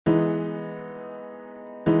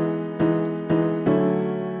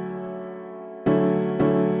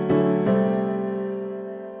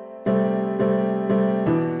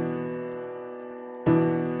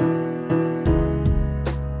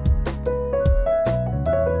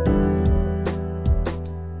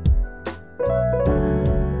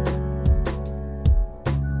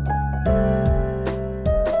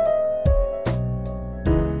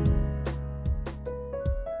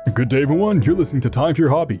Good day, everyone. You're listening to Time for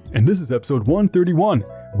Your Hobby, and this is episode 131,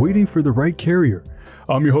 Waiting for the Right Carrier.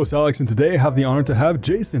 I'm your host, Alex, and today I have the honor to have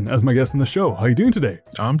Jason as my guest on the show. How are you doing today?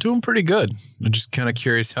 I'm doing pretty good. I'm just kind of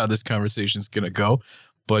curious how this conversation is going to go.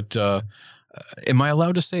 But am I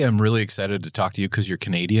allowed to say I'm really excited to talk to you because you're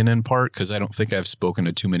Canadian in part? Because I don't think I've spoken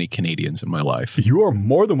to too many Canadians in my life. You are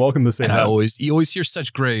more than welcome to say and that. You always hear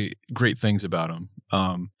such great things about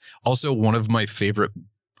them. Also, one of my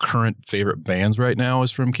current favorite bands right now is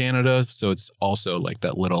from Canada, so it's also like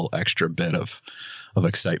that little extra bit of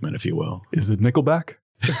excitement, if you will. Is it Nickelback?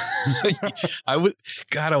 I want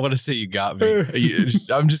to say you got me.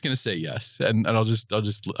 I'm just gonna say yes, and I'm just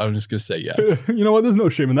gonna say yes. You know what? There's no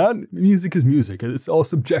shame in that. Music is music. It's all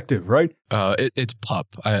subjective, right? It's Pup.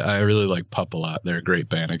 I really like Pup a lot. They're a great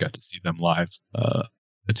band. I got to see them live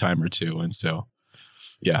a time or two, and so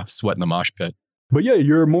yeah, sweat in the mosh pit. But yeah,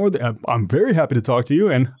 I'm very happy to talk to you,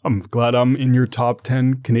 and I'm glad I'm in your top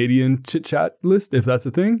 10 Canadian chit-chat list, if that's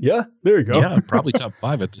a thing. Yeah, there you go. Yeah, probably top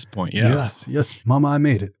 5 at this point, yeah. Yes, Mama, I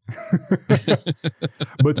made it.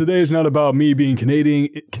 But today is not about me being Canadian,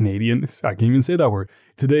 I can't even say that word.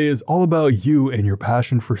 Today is all about you and your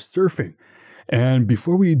passion for surfing. And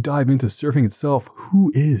before we dive into surfing itself,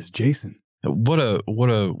 who is Jason? What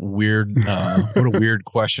a weird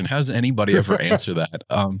question. How does anybody ever answer that?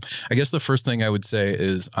 I guess the first thing I would say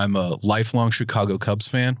is I'm a lifelong Chicago Cubs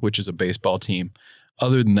fan, which is a baseball team.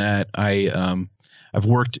 Other than that, I've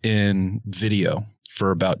worked in video for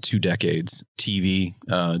about 2 decades, TV,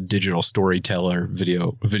 digital storyteller,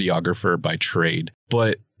 videographer by trade.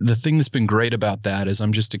 But the thing that's been great about that is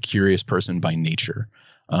I'm just a curious person by nature.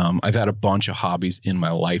 I've had a bunch of hobbies in my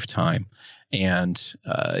lifetime. And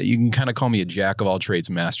you can kind of call me a jack of all trades,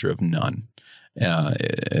 master of none.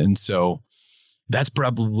 And so that's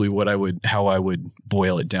probably how I would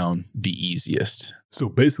boil it down the easiest. So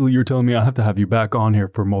basically you're telling me I have to have you back on here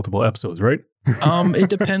for multiple episodes, right? It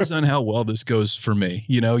depends on how well this goes for me.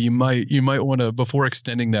 You know, you might want to, before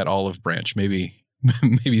extending that olive branch, maybe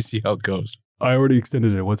see how it goes. I already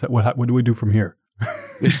extended it. What do we do from here?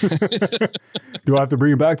 Do I have to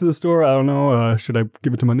bring it back to the store? I don't know. Should I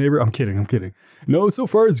give it to my neighbor? I'm kidding. No, so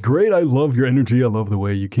far it's great. I love your energy. I love the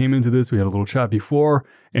way you came into this. We had a little chat before,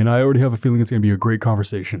 and I already have a feeling it's going to be a great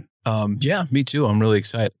conversation. Yeah, me too. I'm really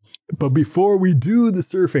excited. But before we do the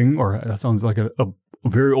surfing, or that sounds like a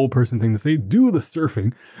very old person thing to say, do the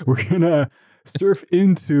surfing, we're going to surf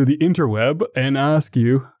into the interweb and ask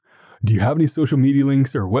you, do you have any social media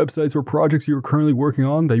links or websites or projects you're currently working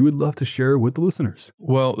on that you would love to share with the listeners?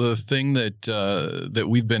 Well, the thing that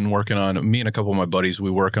we've been working on, me and a couple of my buddies, we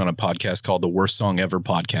work on a podcast called the Worst Song Ever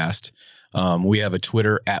Podcast. We have a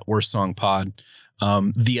Twitter at Worst Song Pod.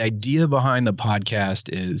 The idea behind the podcast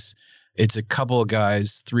is it's a couple of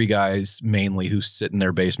guys, 3 guys mainly, who sit in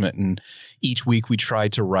their basement, and each week we try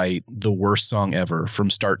to write the worst song ever from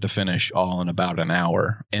start to finish, all in about an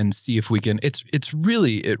hour, and see if we can. It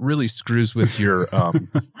really screws with your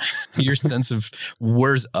your sense of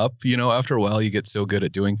where's up. You know, after a while, you get so good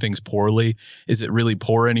at doing things poorly. Is it really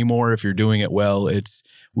poor anymore? If you're doing it well,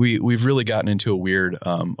 we've really gotten into a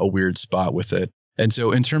weird spot with it. And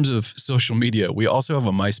so in terms of social media, we also have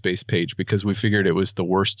a MySpace page because we figured it was the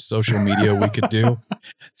worst social media we could do.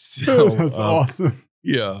 So that's awesome.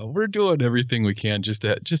 Yeah, we're doing everything we can just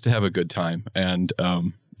to have a good time. And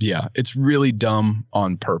yeah, it's really dumb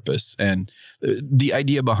on purpose. And the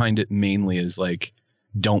idea behind it mainly is like,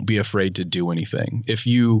 don't be afraid to do anything. If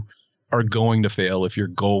you are going to fail, if your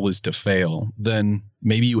goal is to fail, then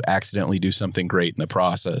maybe you accidentally do something great in the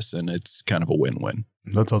process, and it's kind of a win-win.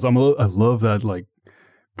 That's awesome. I love that like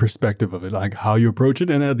perspective of it, like how you approach it.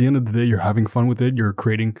 And at the end of the day, you're having fun with it. You're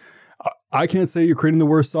creating, I can't say you're creating the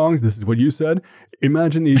worst songs. This is what you said.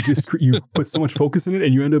 Imagine you put so much focus in it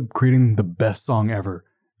and you end up creating the best song ever.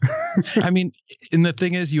 I mean, and the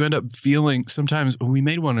thing is, you end up feeling sometimes when we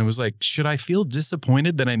made one, it was like, should I feel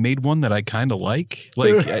disappointed that I made one that I kind of like?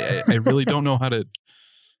 Like, I really don't know how to.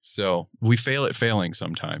 So we fail at failing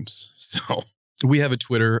sometimes. So we have a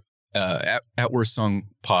Twitter. At Worst Song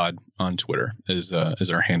Pod on Twitter is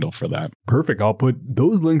our handle for that. Perfect. I'll put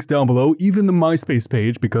those links down below, even the MySpace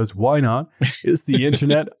page, because why not? It's the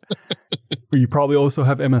internet. You probably also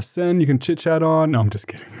have MSN you can chit chat on. No, I'm just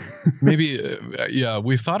kidding. Maybe, yeah,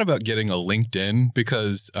 we've thought about getting a LinkedIn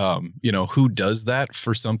because, who does that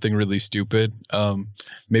for something really stupid?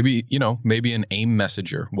 Maybe an AIM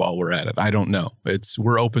messenger while we're at it. I don't know.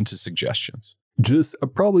 We're open to suggestions. Just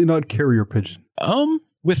probably not carrier pigeon.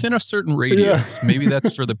 Within a certain radius, yeah. Maybe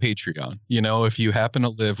that's for the Patreon. You know, if you happen to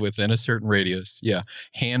live within a certain radius,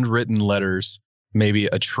 handwritten letters, maybe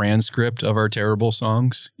a transcript of our terrible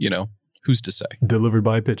songs, Who's to say? Delivered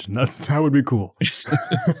by a pigeon. That would be cool.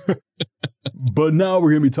 But now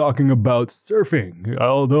we're going to be talking about surfing.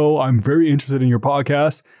 Although I'm very interested in your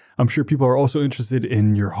podcast, I'm sure people are also interested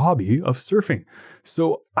in your hobby of surfing.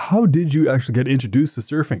 So how did you actually get introduced to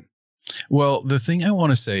surfing? Well, the thing I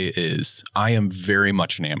want to say is I am very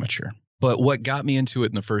much an amateur. But what got me into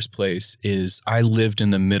it in the first place is I lived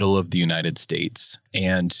in the middle of the United States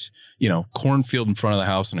and, cornfield in front of the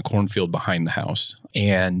house and a cornfield behind the house.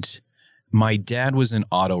 And my dad was in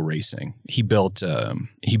auto racing. He built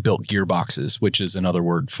gearboxes, which is another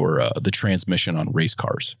word for the transmission on race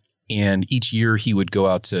cars. And each year he would go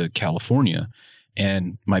out to California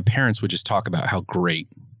and my parents would just talk about how great,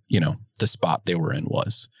 the spot they were in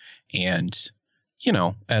was. And,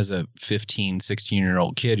 as a 15,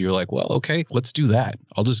 16-year-old kid, you're like, well, okay, let's do that.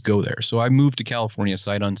 I'll just go there. So I moved to California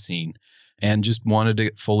sight unseen and just wanted to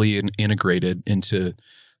get fully integrated into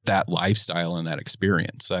that lifestyle and that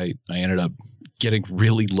experience. I ended up getting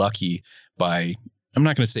really lucky by, I'm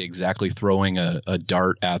not going to say exactly throwing a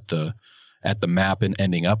dart at the map and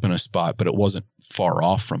ending up in a spot, but it wasn't far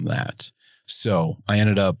off from that. So I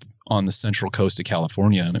ended up on the central coast of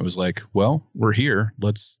California and it was like, well, we're here.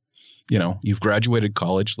 Let's, you've graduated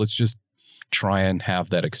college. Let's just try and have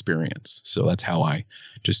that experience. So that's how I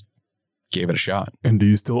just gave it a shot. And do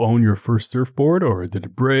you still own your first surfboard, or did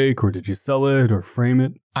it break, or did you sell it or frame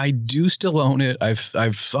it? I do still own it. I've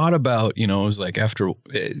thought about, it was like after,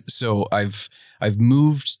 so I've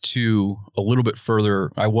moved to a little bit further.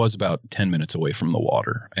 I was about 10 minutes away from the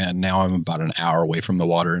water, and now I'm about an hour away from the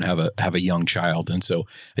water and have a young child. And so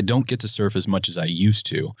I don't get to surf as much as I used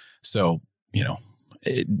to. So,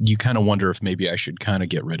 you kind of wonder if maybe I should kind of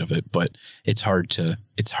get rid of it, but it's hard to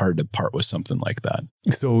part with something like that.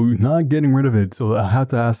 So not getting rid of it. So I have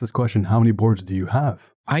to ask this question: how many boards do you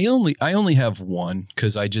have? I only have one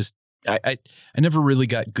because I never really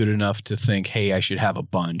got good enough to think, hey, I should have a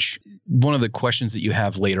bunch. One of the questions that you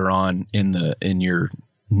have later on in your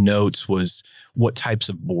notes was what types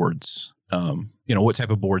of boards. What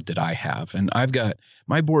type of board did I have? And I've got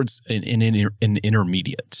my board's an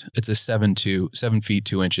intermediate. It's a 7 feet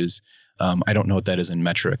 2 inches. I don't know what that is in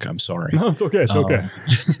metric. I'm sorry. No, it's okay. It's okay.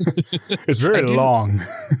 It's very long.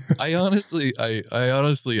 I honestly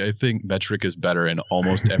think metric is better in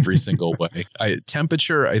almost every single way.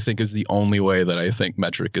 Temperature, I think, is the only way that I think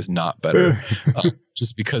metric is not better.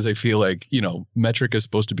 Just because I feel like, metric is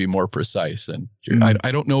supposed to be more precise. And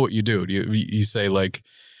I don't know what you do. You say like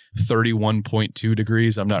 31.2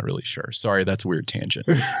 degrees. I'm not really sure. Sorry, that's a weird tangent.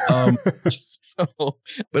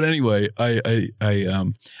 But anyway, I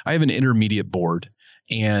have an intermediate board,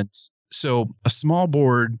 and so a small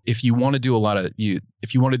board, if you want to do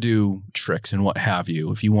if you want to do tricks and what have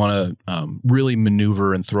you, if you want to really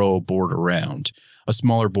maneuver and throw a board around, a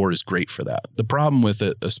smaller board is great for that. The problem with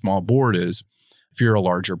a small board is if you're a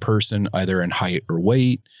larger person, either in height or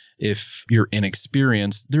weight, if you're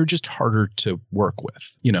inexperienced, they're just harder to work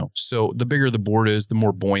with, So the bigger the board is, the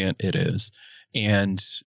more buoyant it is,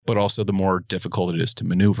 but also the more difficult it is to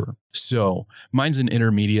maneuver. So mine's an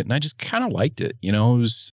intermediate, and I just kind of liked it.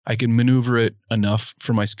 I could maneuver it enough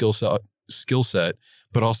for my skill set,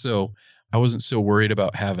 but also I wasn't so worried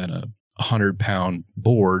about having a 100-pound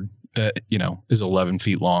board that is 11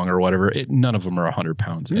 feet long or whatever. None of them are 100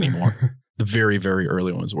 pounds anymore. The very, very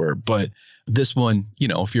early ones were. But this one,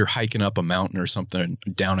 if you're hiking up a mountain or something,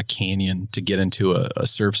 down a canyon to get into a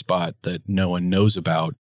surf spot that no one knows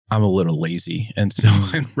about, I'm a little lazy. And so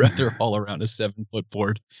I'd rather haul around a 7-foot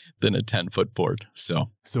board than a 10-foot board. So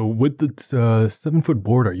with the 7-foot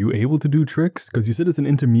board, are you able to do tricks? Because you said it's an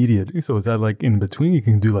intermediate. So is that like in between? You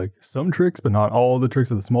can do like some tricks, but not all the tricks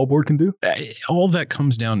that the small board can do? All that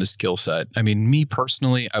comes down to skill set. I mean, me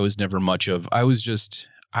personally, I was never much of, I was just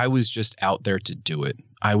out there to do it.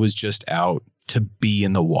 I was just out to be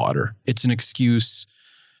in the water. It's an excuse.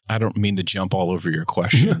 I don't mean to jump all over your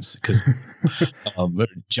questions because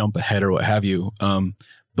jump ahead or what have you.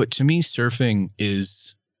 But to me, surfing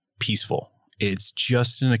is peaceful. It's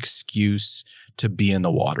just an excuse to be in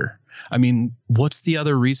the water. I mean, what's the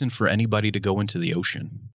other reason for anybody to go into the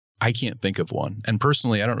ocean? I can't think of one. And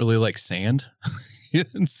personally, I don't really like sand.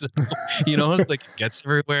 And so, it's like it gets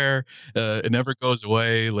everywhere. It never goes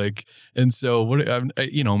away. And so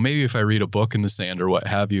maybe if I read a book in the sand or what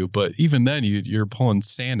have you, but even then you're pulling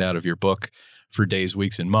sand out of your book for days,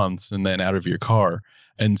 weeks, and months, and then out of your car.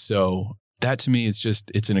 And so that to me is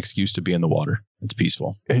it's an excuse to be in the water. It's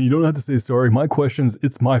peaceful. And you don't have to say sorry. My questions,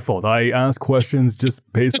 it's my fault. I ask questions just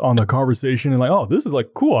based on the conversation and like, oh, this is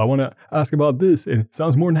like cool. I want to ask about this. And it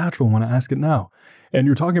sounds more natural when I ask it now. And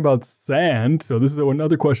you're talking about sand. So this is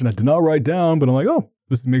another question I did not write down, but I'm like, oh,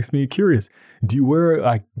 this makes me curious. Do you wear,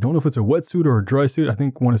 I don't know if it's a wetsuit or a dry suit. I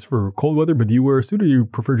think one is for cold weather, but do you wear a suit or you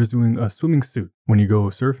prefer just doing a swimming suit when you go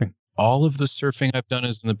surfing? All of the surfing I've done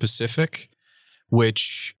is in the Pacific,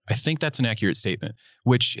 which I think that's an accurate statement,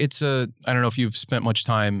 which I don't know if you've spent much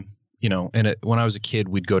time, when I was a kid,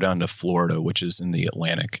 we'd go down to Florida, which is in the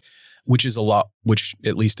Atlantic, which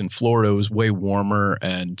at least in Florida was way warmer.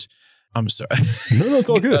 And I'm sorry. No, it's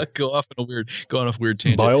all good. Go off on a weird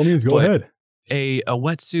tangent. By all means, go ahead. A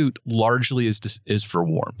wetsuit largely is for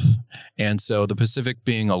warmth. And so the Pacific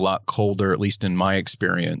being a lot colder, at least in my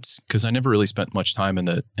experience, because I never really spent much time in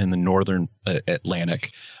the northern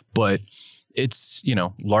Atlantic, but it's,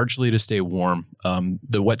 largely to stay warm.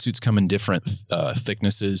 The wetsuits come in different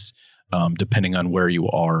thicknesses, depending on where you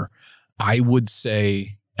are. I would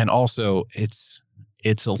say, and also it's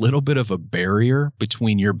a little bit of a barrier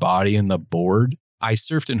between your body and the board. I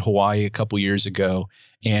surfed in Hawaii a couple years ago,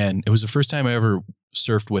 and it was the first time I ever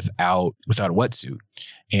surfed without a wetsuit.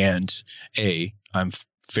 And I'm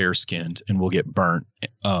fair skinned and will get burnt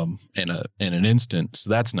in an instant. So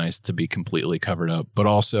that's nice to be completely covered up. But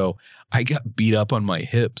also I got beat up on my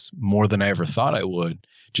hips more than I ever thought I would,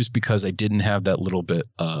 just because I didn't have that little bit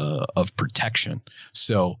of protection.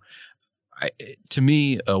 So to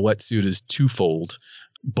me, a wetsuit is twofold,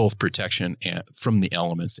 both protection from the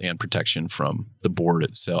elements and protection from the board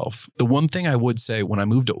itself. The one thing I would say, when I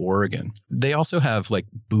moved to Oregon, they also have like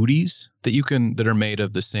booties that are made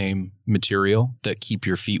of the same material that keep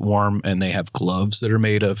your feet warm, and they have gloves that are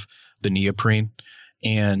made of the neoprene.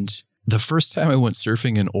 And the first time I went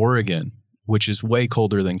surfing in Oregon, which is way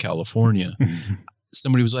colder than California,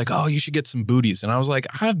 somebody was like, "Oh, you should get some booties." And I was like,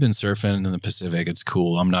 "I've been surfing in the Pacific. It's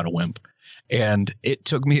cool. I'm not a wimp." And it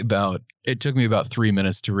took me about 3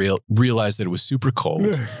 minutes to realize that it was super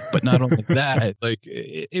cold. But not only that, like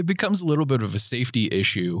it becomes a little bit of a safety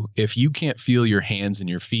issue if you can't feel your hands and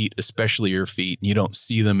your feet, especially your feet, and you don't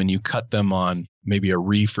see them, and you cut them on maybe a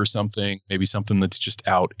reef or something, maybe something that's just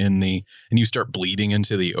out and you start bleeding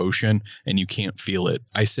into the ocean and you can't feel it.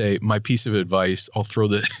 I say my piece of advice, I'll throw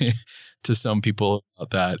to some people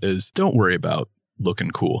about that, is don't worry about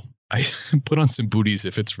looking cool. I put on some booties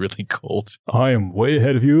if it's really cold. I am way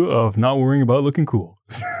ahead of you of not worrying about looking cool.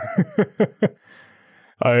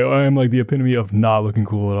 I am like the epitome of not looking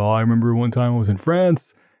cool at all. I remember one time I was in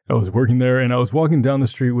France. I was working there and I was walking down the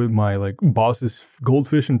street with my like boss's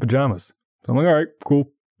goldfish in pajamas. So I'm like, all right, cool.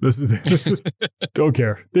 This is don't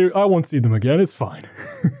care. I won't see them again. It's fine.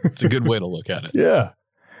 It's a good way to look at it. Yeah.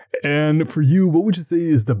 And for you, what would you say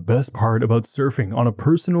is the best part about surfing on a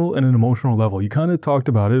personal and an emotional level? You kind of talked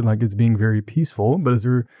about it like it's being very peaceful, but is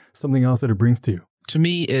there something else that it brings to you? To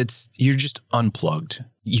me, you're just unplugged.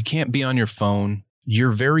 You can't be on your phone.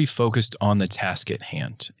 You're very focused on the task at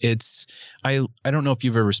hand. I don't know if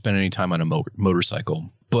you've ever spent any time on a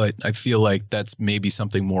motorcycle, but I feel like that's maybe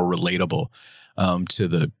something more relatable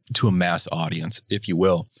to a mass audience, if you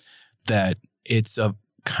will, that it's a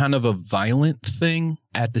kind of a violent thing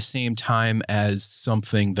at the same time as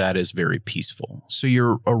something that is very peaceful. So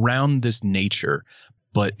you're around this nature,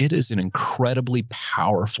 but it is an incredibly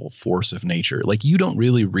powerful force of nature. Like you don't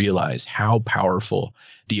really realize how powerful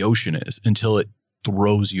the ocean is until it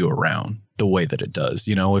throws you around the way that it does.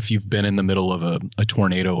 If you've been in the middle of a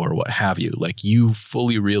tornado or what have you, like you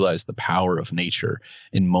fully realize the power of nature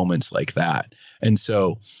in moments like that. And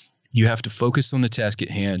so you have to focus on the task at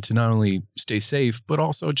hand to not only stay safe, but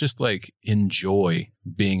also just like enjoy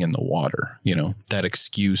being in the water, that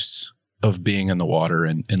excuse of being in the water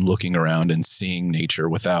and looking around and seeing nature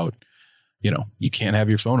without, you can't have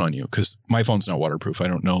your phone on you, because my phone's not waterproof. I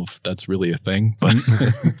don't know if that's really a thing, but,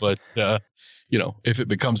 if it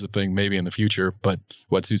becomes a thing, maybe in the future, but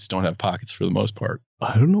wetsuits don't have pockets for the most part.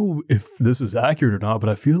 I don't know if this is accurate or not, but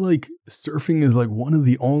I feel like surfing is like one of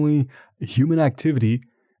the only human activity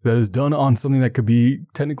that is done on something that could be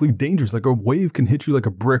technically dangerous. Like a wave can hit you like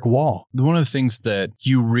a brick wall. One of the things that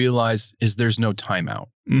you realize is there's no timeout.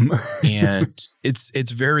 And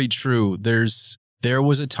it's very true. There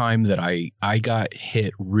was a time that I got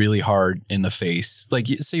hit really hard in the face. Like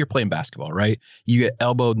say you're playing basketball, right? You get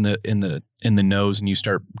elbowed in the nose and you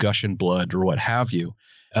start gushing blood or what have you.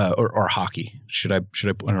 Or hockey. I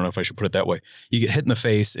don't know if I should put it that way. You get hit in the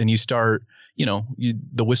face and you start,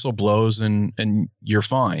 the whistle blows and you're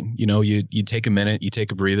fine. You take a minute, you take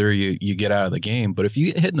a breather, you get out of the game. But if you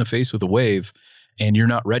get hit in the face with a wave and you're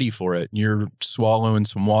not ready for it, you're swallowing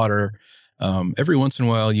some water, every once in a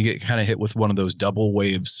while you get kind of hit with one of those double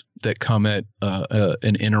waves that come at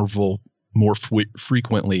an interval more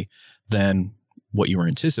frequently than what you were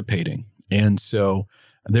anticipating. And so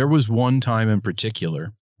there was one time in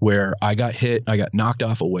particular where I got hit, I got knocked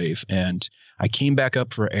off a wave, and I came back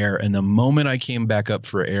up for air. And the moment I came back up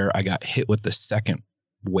for air, I got hit with the second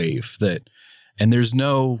wave and there's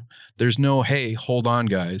no, hey, hold on,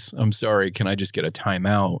 guys. I'm sorry. Can I just get a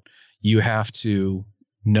timeout? You have to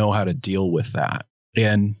know how to deal with that.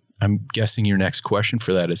 And I'm guessing your next question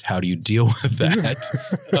for that is, how do you deal with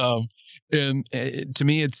that? To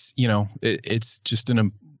me, it's, it's just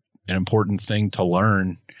an important thing to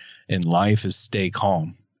learn in life, is stay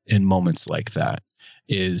calm in moments like that.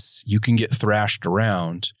 Is you can get thrashed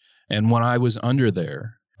around. And when I was under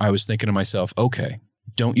there, I was thinking to myself, okay,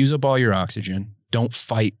 don't use up all your oxygen. Don't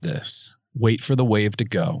fight this. Wait for the wave to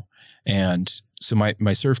go. And so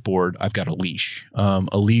my surfboard, I've got a leash.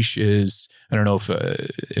 A leash is, I don't know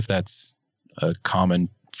if that's a common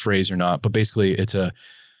phrase or not, but basically it's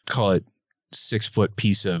call it 6-foot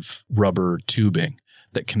piece of rubber tubing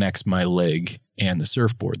that connects my leg and the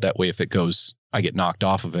surfboard. That way, if it goes, I get knocked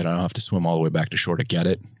off of it, I don't have to swim all the way back to shore to get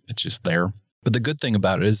it. It's just there. But the good thing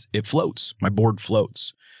about it is it floats. My board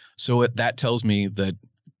floats. So that tells me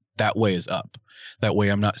that way is up. That way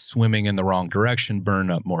I'm not swimming in the wrong direction,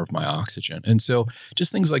 burn up more of my oxygen. And so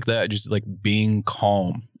just things like that, just like being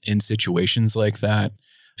calm in situations like that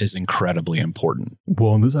is incredibly important.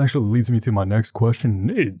 Well, and this actually leads me to my next question.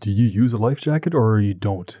 Do you use a life jacket or you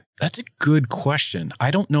don't? That's a good question.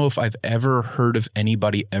 I don't know if I've ever heard of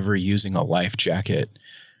anybody ever using a life jacket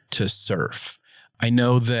to surf. I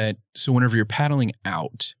know that, so whenever you're paddling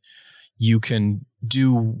out, you can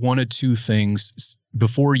do one of two things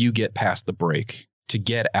before you get past the break to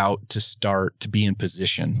get out, to start, to be in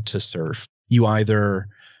position to surf. You either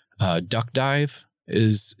duck dive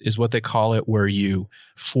is what they call it, where you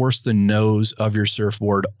force the nose of your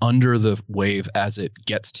surfboard under the wave as it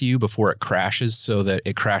gets to you before it crashes, so that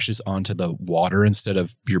it crashes onto the water instead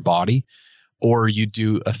of your body. Or you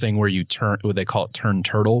do a thing where you turn, what they call it turn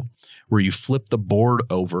turtle, where you flip the board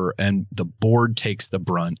over and the board takes the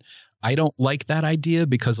brunt. I don't like that idea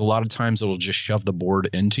because a lot of times it'll just shove the board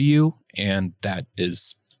into you, and that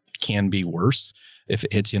can be worse if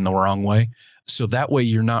it hits you in the wrong way. So that way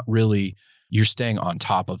you're staying on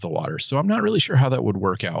top of the water. So I'm not really sure how that would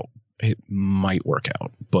work out. It might work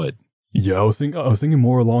out, but yeah, I was thinking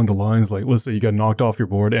more along the lines like, let's say you got knocked off your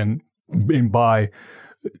board and by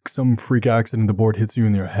some freak accident, the board hits you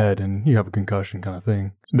in your head and you have a concussion kind of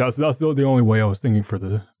thing. That's the only way I was thinking for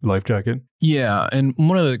the life jacket. Yeah, and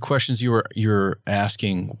one of the questions you're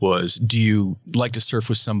asking was, do you like to surf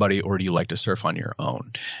with somebody or do you like to surf on your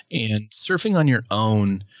own? And surfing on your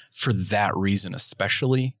own, for that reason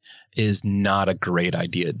especially, is not a great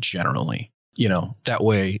idea generally. That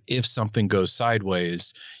way, if something goes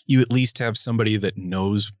sideways, you at least have somebody that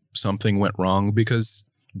knows something went wrong, because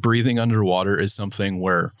breathing underwater is something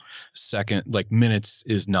where minutes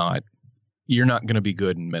is not, you're not going to be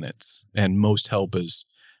good in minutes. And most help is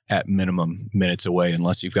at minimum minutes away,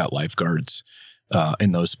 unless you've got lifeguards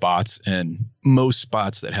in those spots. And most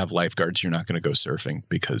spots that have lifeguards, you're not going to go surfing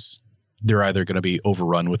because they're either going to be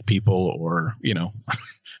overrun with people or,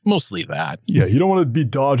 mostly that. Yeah, you don't want to be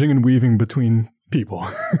dodging and weaving between people.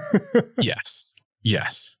 Yes.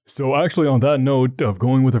 So actually, on that note of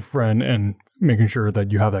going with a friend and making sure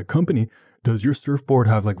that you have that company, does your surfboard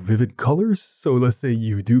have like vivid colors? So let's say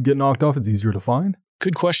you do get knocked off, it's easier to find?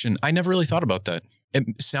 Good question. I never really thought about that.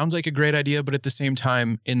 It sounds like a great idea, but at the same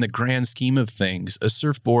time, in the grand scheme of things, a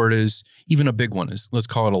surfboard is, even a big one is, let's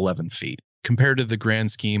call it 11 feet. Compared to the grand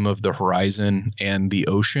scheme of the horizon and the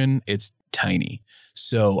ocean, it's tiny.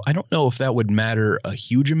 So I don't know if that would matter a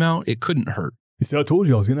huge amount. It couldn't hurt. You see, I told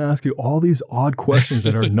you I was going to ask you all these odd questions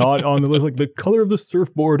that are not on the list, like the color of the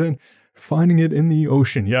surfboard and finding it in the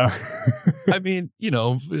ocean. Yeah. I mean,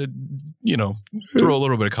 throw a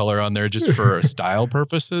little bit of color on there just for style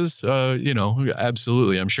purposes.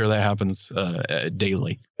 Absolutely. I'm sure that happens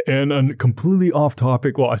daily. And completely off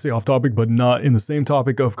topic. Well, I say off topic, but not in the same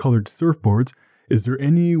topic of colored surfboards. Is there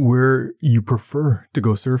anywhere you prefer to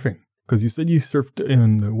go surfing? Because you said you surfed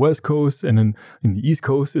in the West Coast and in the East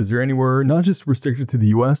Coast. Is there anywhere not just restricted to the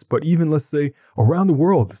US, but even, let's say, around the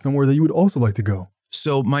world, somewhere that you would also like to go?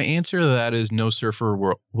 So my answer to that is no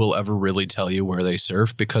surfer will ever really tell you where they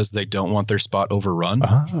surf, because they don't want their spot overrun.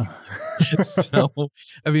 So,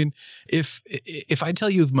 I mean, if I tell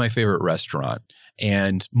you of my favorite restaurant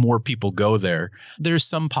and more people go there, there's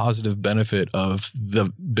some positive benefit of the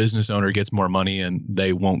business owner gets more money and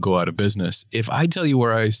they won't go out of business. If I tell you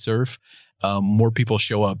where I surf, more people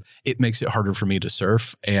show up, it makes it harder for me to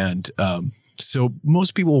surf. And so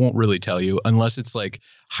most people won't really tell you unless it's like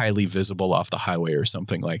highly visible off the highway or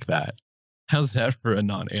something like that. How's that for a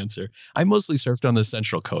non-answer? I mostly surfed on the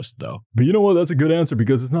Central Coast, though. But you know what? That's a good answer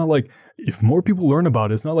because it's not like if more people learn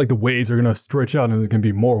about it, it's not like the waves are going to stretch out and there's going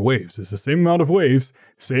to be more waves. It's the same amount of waves,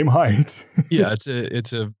 same height. Yeah,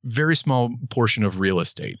 it's a very small portion of real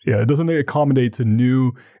estate. Yeah, it doesn't accommodate to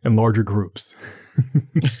new and larger groups.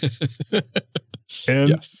 And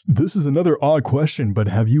yes. This is another odd question, but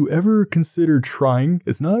have you ever considered trying?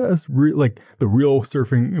 It's not as like the real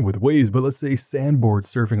surfing with waves, but let's say sandboard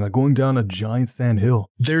surfing, like going down a giant sand hill.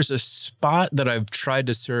 There's a spot that I've tried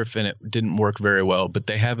to surf and it didn't work very well, but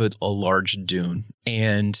they have a large dune,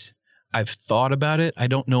 and I've thought about it. I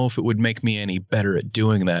don't know if it would make me any better at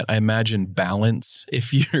doing that. I imagine balance.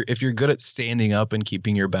 If you're good at standing up and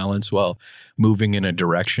keeping your balance while moving in a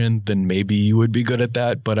direction, then maybe you would be good at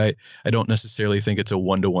that. But I don't necessarily think it's a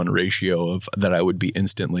 1-to-1 ratio of that I would be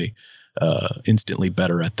instantly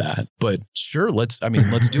better at that. But sure, let's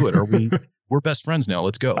do it. We're best friends now.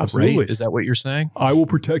 Let's go. Absolutely. Right? Is that what you're saying? I will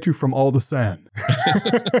protect you from all the sand.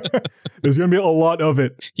 There's going to be a lot of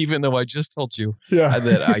it. Even though I just told you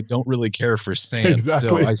that I don't really care for sand. Exactly.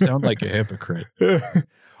 So I sound like a hypocrite.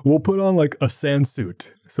 We'll put on like a sand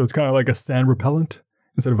suit. So it's kind of like a sand repellent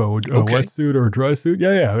instead of a wetsuit or a dry suit.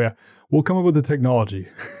 Yeah. We'll come up with the technology.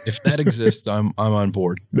 If that exists, I'm on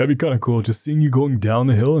board. That'd be kind of cool. Just seeing you going down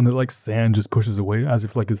the hill and then like sand just pushes away as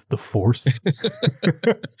if like it's the force.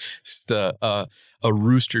 Just a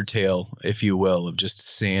rooster tail, if you will, of just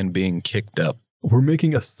sand being kicked up. We're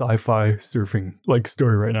making a sci-fi surfing like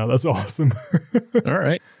story right now. That's awesome. All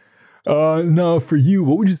right. Now for you,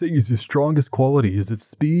 what would you say is your strongest quality? Is it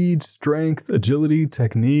speed, strength, agility,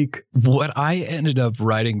 technique? What I ended up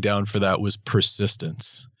writing down for that was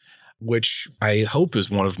persistence, which I hope is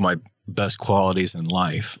one of my best qualities in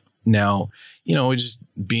life. Now, just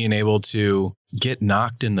being able to get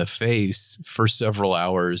knocked in the face for several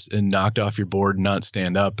hours and knocked off your board and not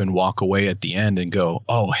stand up and walk away at the end and go,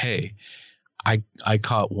 oh, hey, I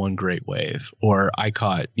caught one great wave, or I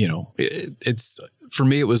caught, it's for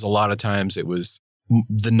me, it was a lot of times it was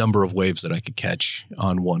the number of waves that I could catch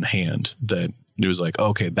on one hand that it was like,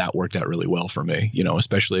 okay, that worked out really well for me,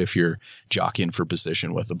 especially if you're jockeying for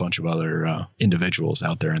position with a bunch of other individuals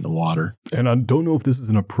out there in the water. And I don't know if this is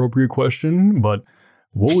an appropriate question, but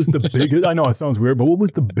what was the biggest, I know it sounds weird, but what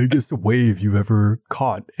was the biggest wave you ever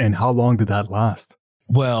caught and how long did that last?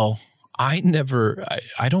 Well, I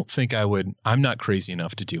don't think I would. I'm not crazy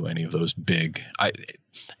enough to do any of those big.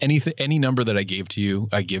 Any number that I give to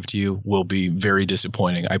you will be very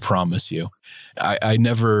disappointing. I promise you. I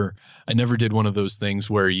never did one of those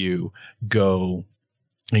things where you go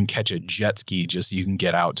and catch a jet ski just so you can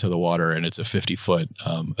get out to the water and it's a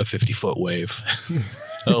 50-foot wave.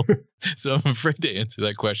 So I'm afraid to answer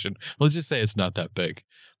that question. Let's just say it's not that big,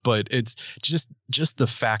 but it's just the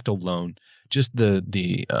fact alone. Just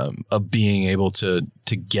the of being able to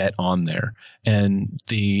get on there and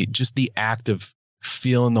the act of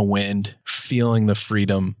feeling the wind, feeling the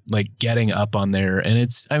freedom, like getting up on there. And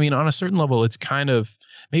on a certain level, it's kind of,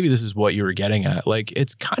 maybe this is what you were getting at. Like,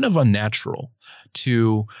 it's kind of unnatural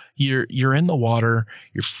to you're in the water,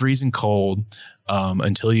 you're freezing cold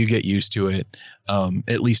until you get used to it.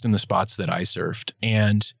 At least in the spots that I surfed,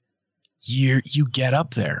 and you get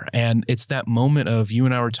up there and it's that moment of, you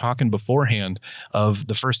and I were talking beforehand of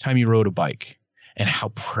the first time you rode a bike and how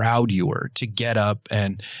proud you were to get up,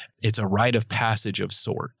 and it's a rite of passage of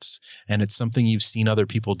sorts. And it's something you've seen other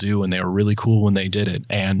people do and they were really cool when they did it.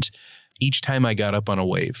 And each time I got up on a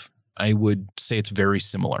wave, I would say it's very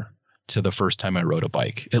similar to the first time I rode a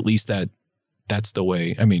bike. At least that's the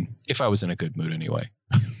way. If I was in a good mood anyway.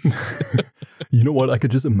 You know what? I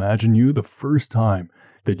could just imagine you the first time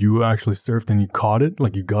that you actually surfed and you caught it,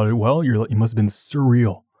 like you got it well. You must have been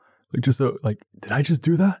surreal. Like did I just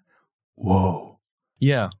do that? Whoa.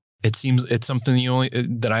 Yeah. It's something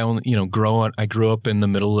I grew up in the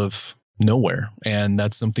middle of nowhere, and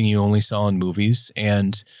that's something you only saw in movies.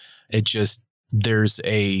 And there's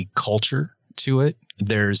a culture to it.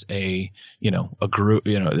 There's a group,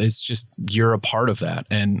 it's just, you're a part of that.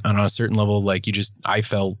 And on a certain level, like I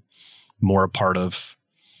felt more a part of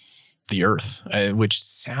the earth, which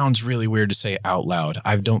sounds really weird to say out loud.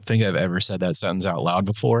 I don't think I've ever said that sentence out loud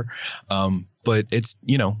before. But it's,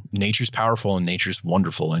 nature's powerful and nature's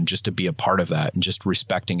wonderful. And just to be a part of that and just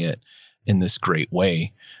respecting it in this great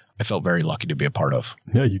way, I felt very lucky to be a part of.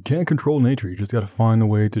 Yeah, you can't control nature. You just got to find a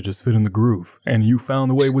way to just fit in the groove. And you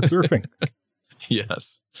found the way with surfing.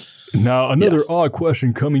 Yes. Now, another odd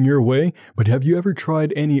question coming your way, but have you ever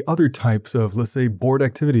tried any other types of, let's say, board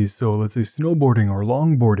activities? So let's say snowboarding or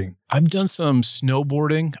longboarding. I've done some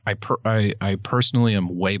snowboarding. I personally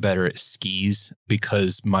am way better at skis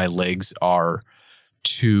because my legs are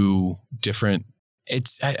two different,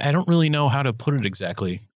 I don't really know how to put it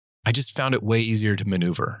exactly. I just found it way easier to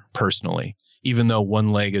maneuver personally, even though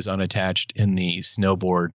one leg is unattached in the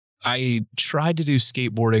snowboard. I tried to do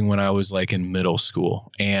skateboarding when I was like in middle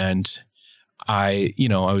school, and I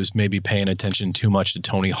was maybe paying attention too much to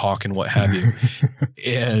Tony Hawk and what have you.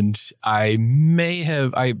 And I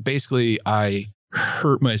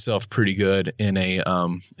hurt myself pretty good in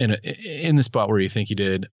the spot where you think you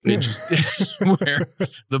did. It just where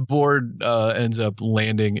the board ends up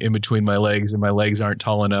landing in between my legs, and my legs aren't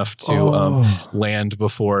tall enough to land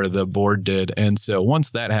before the board did. And so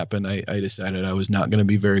once that happened, I decided I was not going to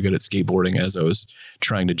be very good at skateboarding as I was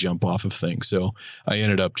trying to jump off of things. So I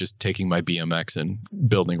ended up just taking my BMX and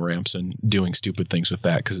building ramps and doing stupid things with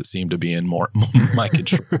that because it seemed to be in more my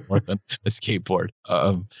control more than a skateboard.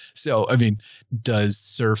 So I mean,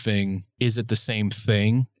 is it the same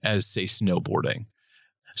thing as, say, snowboarding?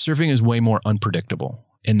 Surfing is way more unpredictable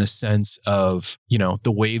in the sense of,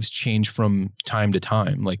 the waves change from time to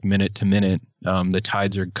time, like minute to minute. The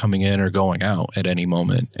tides are coming in or going out at any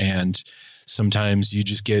moment. And sometimes you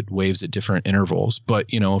just get waves at different intervals. But,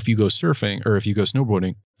 if you go surfing or if you go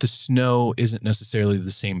snowboarding, the snow isn't necessarily the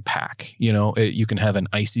same pack. You can have an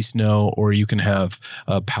icy snow or you can have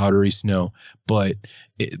a powdery snow, but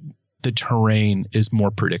the terrain is more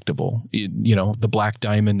predictable. The black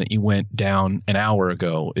diamond that you went down an hour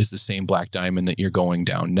ago is the same black diamond that you're going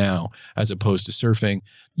down now, as opposed to surfing.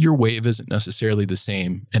 Your wave isn't necessarily the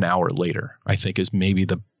same an hour later, I think is maybe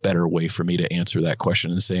the better way for me to answer that question,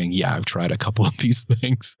 and saying, yeah, I've tried a couple of these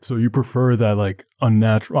things. So you prefer that like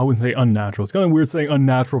unnatural, I wouldn't say unnatural. It's kind of weird saying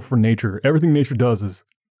unnatural for nature. Everything nature does is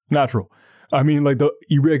natural. I mean, like the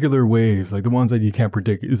irregular waves, like the ones that you can't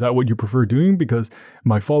predict. Is that what you prefer doing? Because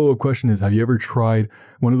my follow-up question is, have you ever tried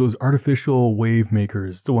one of those artificial wave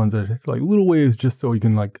makers, the ones that like little waves just so you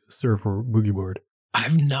can like surf or boogie board?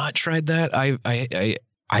 I've not tried that.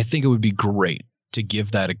 I think it would be great to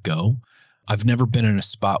give that a go. I've never been in a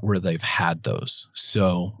spot where they've had those.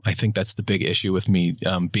 So I think that's the big issue with me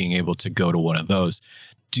being able to go to one of those.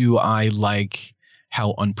 Do I like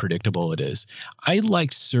how unpredictable it is? I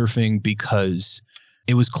liked surfing because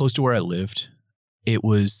it was close to where I lived. It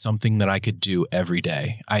was something that I could do every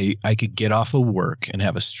day. I could get off of work and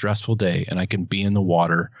have a stressful day, and I can be in the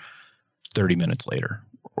water 30 minutes later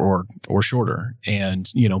or shorter. And,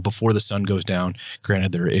 before the sun goes down.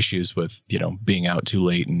 Granted, there are issues with, being out too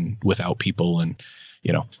late and without people, and,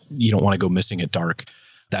 you don't want to go missing at dark.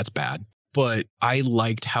 That's bad. But I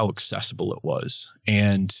liked how accessible it was.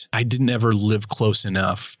 And I didn't ever live close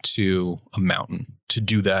enough to a mountain to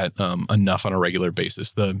do that enough on a regular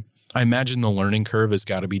basis. I imagine the learning curve has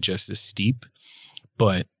got to be just as steep.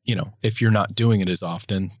 But, if you're not doing it as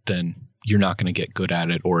often, then you're not going to get good at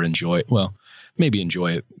it or enjoy it. Well, maybe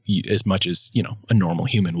enjoy it as much as, a normal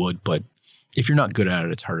human would. But if you're not good at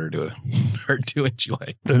it, it's harder to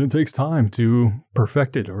enjoy. And it takes time to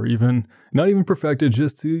perfect it, or even not even perfect it,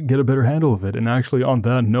 just to get a better handle of it. And actually, on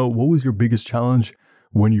that note, what was your biggest challenge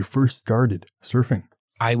when you first started surfing?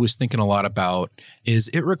 I was thinking a lot about is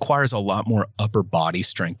it requires a lot more upper body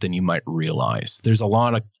strength than you might realize. There's a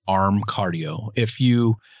lot of arm cardio. If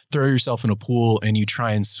you throw yourself in a pool and you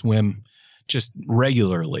try and swim just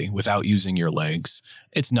regularly without using your legs,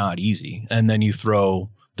 it's not easy. And then you throw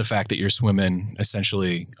the fact that you're swimming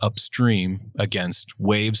essentially upstream against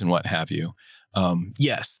waves and what have you.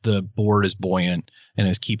 Yes, the board is buoyant and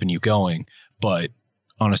is keeping you going, but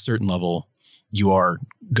on a certain level, you are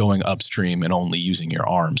going upstream and only using your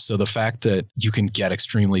arms. So the fact that you can get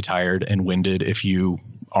extremely tired and winded if you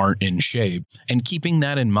aren't in shape, and keeping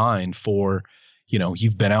that in mind for,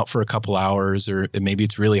 you've been out for a couple hours, or maybe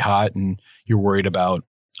it's really hot and you're worried about,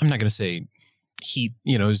 I'm not going to say heat,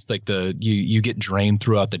 it's like you get drained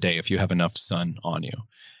throughout the day if you have enough sun on you.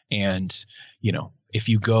 And, if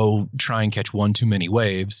you go try and catch one too many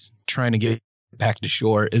waves, trying to get back to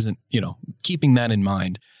shore isn't, keeping that in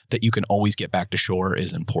mind that you can always get back to shore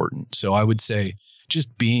is important. So I would say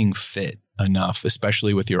just being fit enough,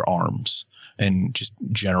 especially with your arms and just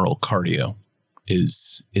general cardio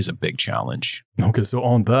is a big challenge. Okay. So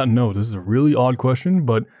on that note, this is a really odd question,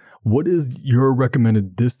 but what is your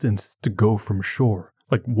recommended distance to go from shore?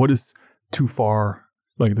 Like, what is too far?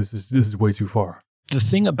 Like, this is way too far. The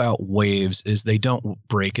thing about waves is they don't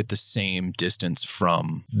break at the same distance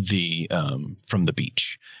from the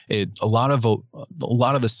beach. A lot of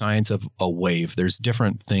the science of a wave, there's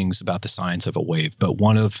different things about the science of a wave, but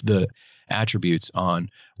one of the attributes on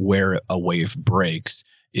where a wave breaks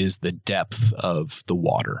is the depth of the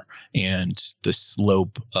water and the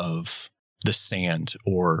slope of the sand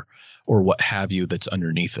or what have you that's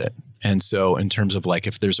underneath it. And so in terms of like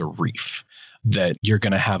if there's a reef, that you're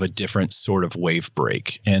going to have a different sort of wave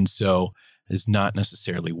break. And so there's not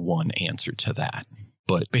necessarily one answer to that.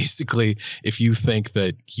 But basically, if you think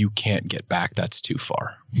that you can't get back, that's too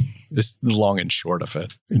far. It's the long and short of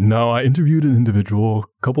it. No, I interviewed an individual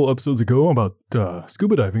a couple episodes ago about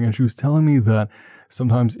scuba diving, and she was telling me that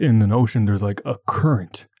sometimes in an ocean, there's like a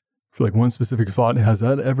current for like one specific spot. Has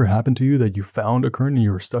that ever happened to you, that you found a current and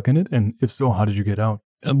you were stuck in it? And if so, how did you get out?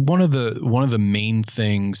 One of the main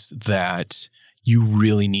things that you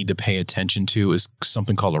really need to pay attention to is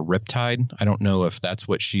something called a riptide. I don't know if that's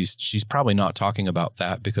what she's probably not talking about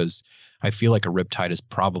that, because I feel like a riptide is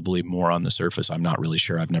probably more on the surface. I'm not really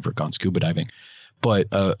sure. I've never gone scuba diving. But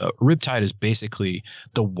a riptide is basically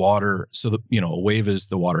the water. So, a wave is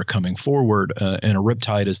the water coming forward, and a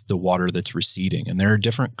riptide is the water that's receding. And there are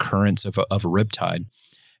different currents of a riptide.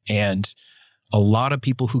 And a lot of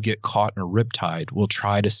people who get caught in a riptide will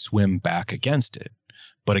try to swim back against it.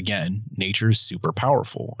 But again, nature is super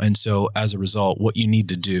powerful. And so as a result, what you need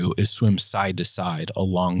to do is swim side to side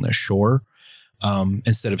along the shore.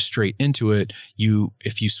 Instead of straight into it,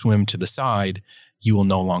 if you swim to the side, you will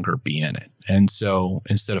no longer be in it. And so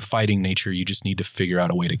instead of fighting nature, you just need to figure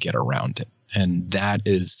out a way to get around it. And that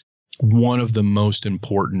is one of the most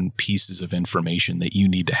important pieces of information that you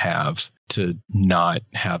need to have to not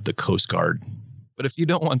have the Coast Guard. But if you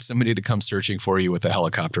don't want somebody to come searching for you with a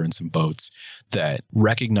helicopter and some boats, that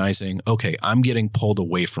recognizing, okay, I'm getting pulled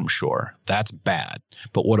away from shore. That's bad.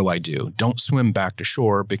 But what do? Don't swim back to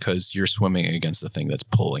shore because you're swimming against the thing that's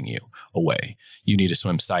pulling you away. You need to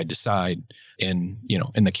swim side to side in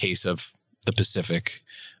the case of the Pacific,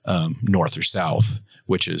 north or south,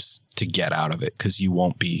 which is to get out of it, because you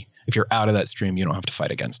won't be, if you're out of that stream, you don't have to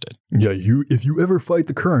fight against it. Yeah, if you ever fight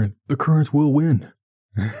the currents will win.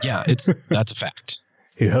 Yeah, that's a fact.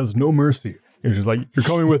 He has no mercy. He's just like, you're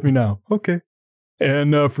coming with me now. Okay.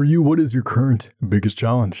 And for you, what is your current biggest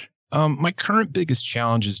challenge? My current biggest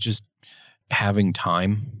challenge is just having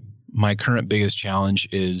time. My current biggest challenge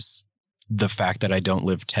is the fact that I don't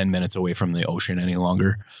live 10 minutes away from the ocean any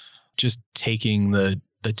longer. Just taking the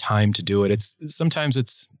time to do it. Sometimes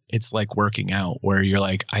it's like working out, where you're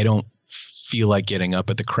like, I don't feel like getting up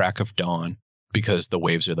at the crack of dawn because the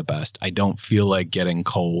waves are the best. I don't feel like getting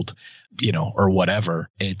cold, or whatever.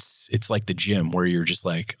 It's like the gym, where you're just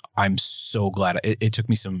like, I'm so glad it took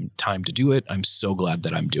me some time to do it. I'm so glad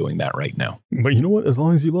that I'm doing that right now. But you know what? As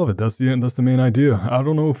long as you love it, that's the main idea. I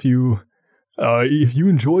don't know if you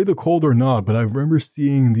enjoy the cold or not, but I remember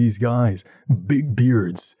seeing these guys, big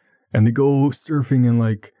beards, and they go surfing in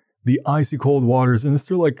like the icy cold waters, and it's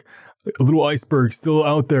still like a little iceberg still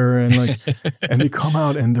out there, and like, and they come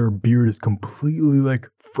out and their beard is completely like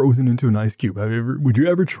frozen into an ice cube. Would you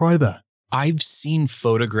ever try that? I've seen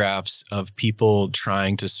photographs of people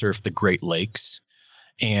trying to surf the Great Lakes,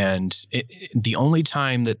 and the only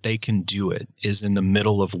time that they can do it is in the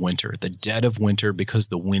middle of winter, the dead of winter, because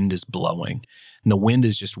the wind is blowing. And the wind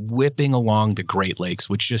is just whipping along the Great Lakes,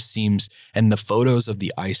 which just seems, and the photos of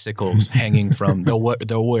the icicles hanging from, they'll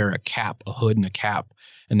wear a hood and a cap,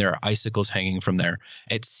 and there are icicles hanging from there.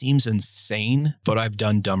 It seems insane, but I've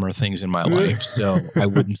done dumber things in my life, so I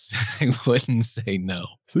wouldn't say no.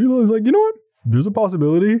 So Elon's like, you know what? There's a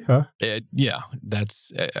possibility, huh? Yeah,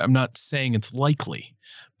 I'm not saying it's likely,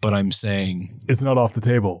 but I'm saying it's not off the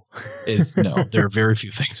table. No, there are very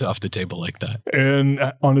few things off the table like that. And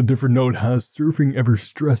on a different note, has surfing ever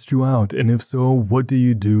stressed you out? And if so, what do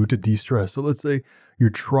you do to de-stress? So let's say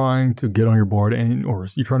you're trying to get on your board or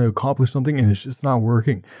you're trying to accomplish something and it's just not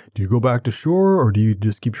working. Do you go back to shore or do you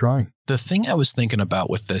just keep trying? The thing I was thinking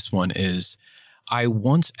about with this one is I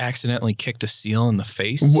once accidentally kicked a seal in the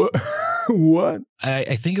face. What? What?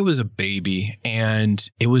 I think it was a baby, and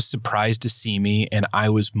it was surprised to see me, and I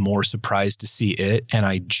was more surprised to see it. And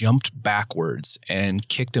I jumped backwards and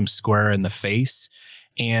kicked him square in the face.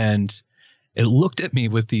 And it looked at me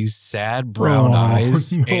with these sad brown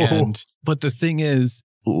eyes. No. But the thing is,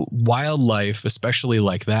 wildlife, especially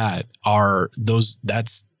like that,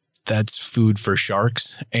 that's food for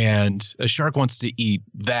sharks, and a shark wants to eat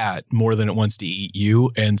that more than it wants to eat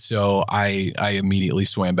you. And so I immediately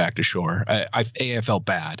swam back to shore. I felt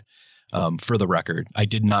bad. For the record, I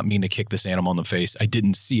did not mean to kick this animal in the face. I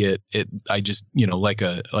didn't see it. I just, like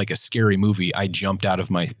a scary movie, I jumped out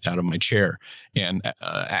of my chair and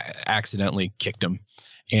accidentally kicked him.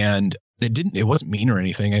 And it wasn't mean or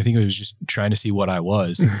anything. I think it was just trying to see what I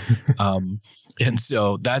was. And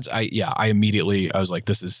so I immediately, I was like,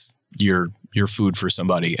 this is your food for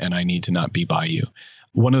somebody, and I need to not be by you.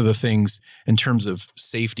 one of the things in terms of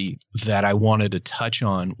safety that I wanted to touch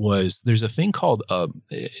on was there's a thing called,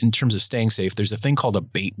 in terms of staying safe, there's a thing called a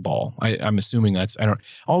bait ball. I'm assuming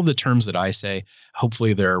all the terms that I say,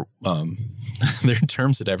 hopefully they're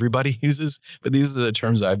terms that everybody uses, but these are the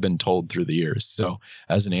terms I've been told through the years. So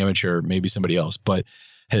as an amateur, maybe somebody else, but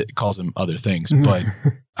it calls them other things. But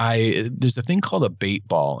there's a thing called a bait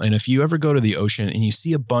ball. And if you ever go to the ocean and you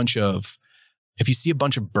see a bunch of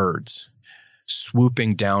birds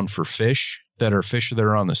swooping down for fish that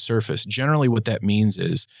are on the surface, generally what that means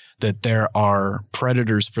is that there are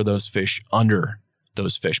predators for those fish under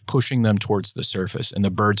those fish, pushing them towards the surface, and the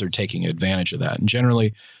birds are taking advantage of that. And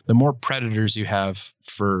generally, the more predators you have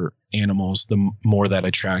for animals, the more that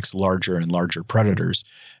attracts larger and larger predators.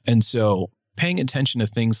 And so paying attention to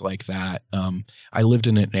things like that. I lived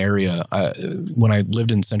in an area when I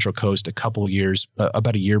lived in Central Coast a couple of years,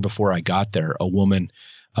 about a year before I got there, a woman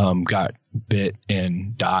got bit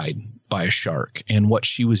and died by a shark. And what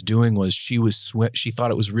she was doing was she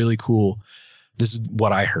thought it was really cool. This is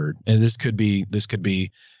what I heard, and this could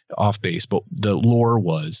be off base, but the lore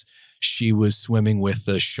was she was swimming with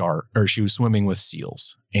the shark, or she was swimming with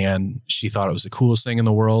seals, and she thought it was the coolest thing in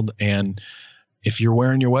the world. And if you're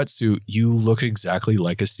wearing your wetsuit, you look exactly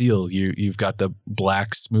like a seal. You've got the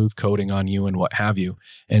black smooth coating on you and what have you.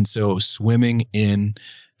 And so swimming in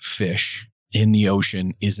fish in the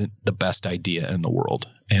ocean isn't the best idea in the world.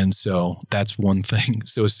 And so that's one thing.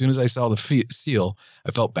 So as soon as I saw the seal,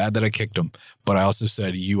 I felt bad that I kicked him, but I also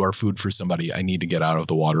said, you are food for somebody. I need to get out of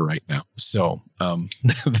the water right now. So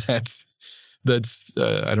that's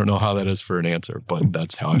I don't know how that is for an answer, but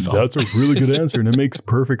that's how I felt. That's a really good answer, and it makes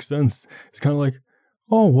perfect sense. It's kind of like,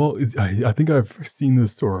 oh, well, I think I've seen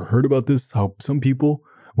this or heard about this, how some people,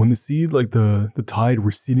 when they see like the tide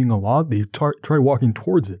receding a lot, they try walking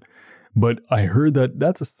towards it. But I heard that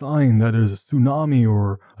that's a sign that there's a tsunami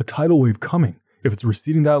or a tidal wave coming. If it's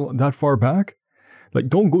receding that far back, like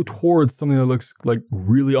don't go towards something that looks like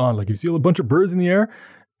really odd. Like if you see a bunch of birds in the air,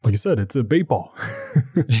 like you said, it's a bait ball.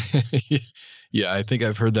 Yeah, I think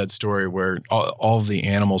I've heard that story where all of the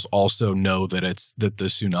animals also know that the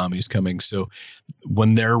tsunami is coming. So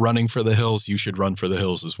when they're running for the hills, you should run for the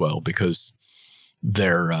hills as well, because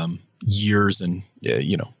they're years and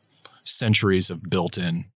centuries of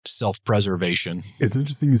built-in self-preservation. It's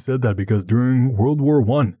interesting you said that, because during World War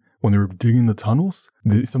I, when they were digging the tunnels,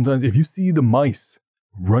 sometimes if you see the mice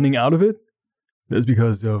running out of it, that's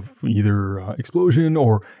because of either explosion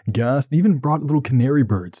or gas. They even brought little canary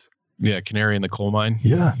birds. Yeah, canary in the coal mine.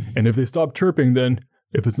 Yeah, and if they stop chirping, then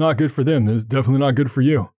if it's not good for them, then it's definitely not good for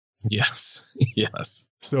you. Yes, yes.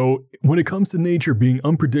 So when it comes to nature being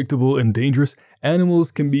unpredictable and dangerous,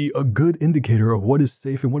 animals can be a good indicator of what is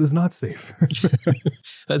safe and what is not safe.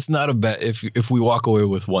 That's not a bad, if we walk away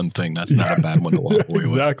with one thing, that's not a bad one to walk away with.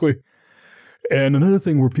 Exactly. And another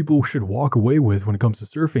thing where people should walk away with when it comes to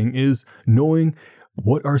surfing is knowing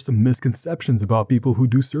what are some misconceptions about people who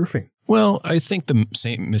do surfing. Well, I think the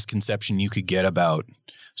same misconception you could get about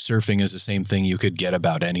surfing is the same thing you could get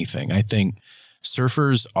about anything. I think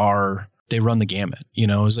surfers they run the gamut.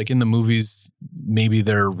 It's like in the movies, maybe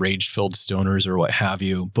they're rage-filled stoners or what have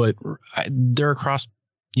you, but they're across,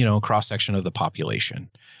 a cross-section of the population.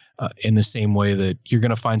 In the same way that you're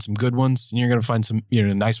going to find some good ones, and you're going to find some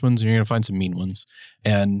nice ones, and you're going to find some mean ones,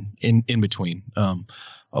 and in between.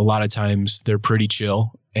 A lot of times they're pretty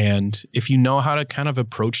chill, and if you know how to kind of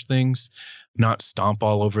approach things, not stomp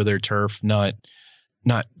all over their turf, not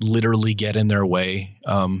literally get in their way,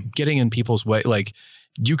 getting in people's way, like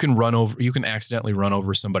you can accidentally run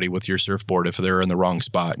over somebody with your surfboard if they're in the wrong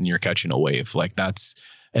spot and you're catching a wave, like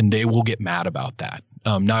and they will get mad about that.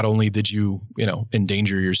 Not only did you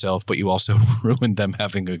endanger yourself, but you also ruined them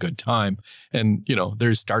having a good time. And,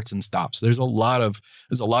 there's starts and stops. There's a lot of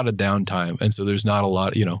downtime. And so there's not a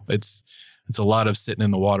lot, it's a lot of sitting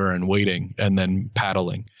in the water and waiting and then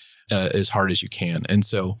paddling as hard as you can. And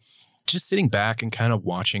so just sitting back and kind of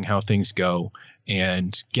watching how things go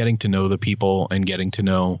and getting to know the people and getting to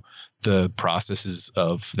know the processes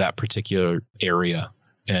of that particular area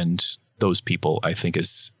and those people, I think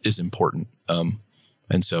is important.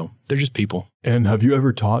 And so they're just people. And have you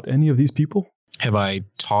ever taught any of these people? Have I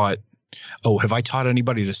taught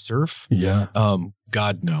anybody to surf? Yeah.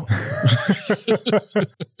 God, no.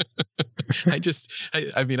 I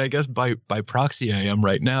guess by proxy I am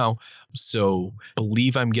right now. So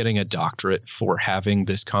believe I'm getting a doctorate for having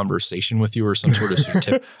this conversation with you or some sort of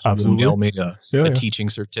certificate. Absolutely. Mail me a teaching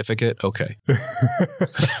certificate. Okay.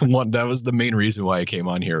 That was the main reason why I came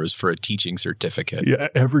on here, was for a teaching certificate. Yeah,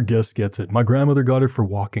 every guest gets it. My grandmother got it for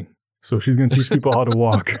walking. So she's going to teach people how to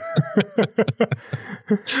walk.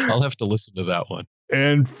 I'll have to listen to that one.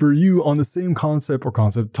 And for you, on the same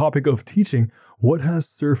topic of teaching, what has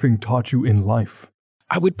surfing taught you in life?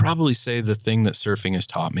 I would probably say the thing that surfing has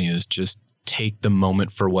taught me is just take the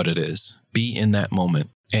moment for what it is. Be in that moment.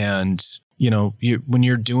 And, when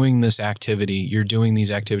you're doing this activity, you're doing these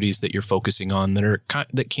activities that you're focusing on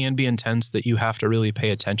that can be intense, that you have to really pay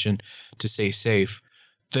attention to stay safe,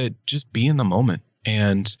 that just be in the moment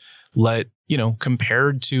and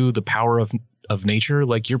compared to the power of nature,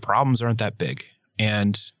 like your problems aren't that big.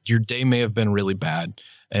 And your day may have been really bad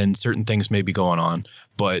and certain things may be going on,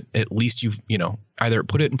 but at least you've, either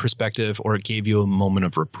put it in perspective or it gave you a moment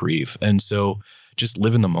of reprieve. And so just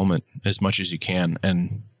live in the moment as much as you can.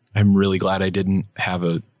 And I'm really glad I didn't have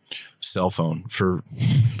a cell phone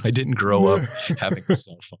I didn't grow up having a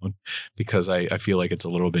cell phone, because I feel like it's a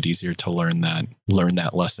little bit easier to learn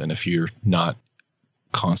that lesson if you're not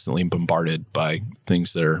constantly bombarded by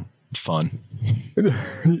things that are fun.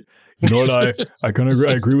 You know what? I kind of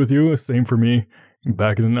agree with you. Same for me.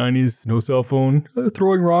 Back in the 90s, no cell phone,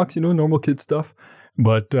 throwing rocks, normal kid stuff.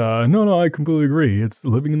 But no, I completely agree. It's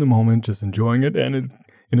living in the moment, just enjoying it. And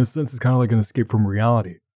in a sense, it's kind of like an escape from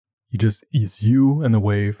reality. It's you and the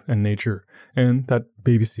wave and nature and that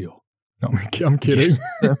baby seal. No, I'm kidding.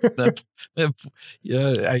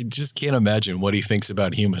 Yeah, I just can't imagine what he thinks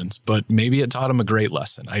about humans, but maybe it taught him a great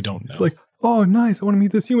lesson. I don't know. It's like, oh, nice. I want to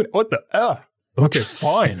meet this human. What the? Okay,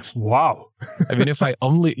 fine. Wow. I mean, if I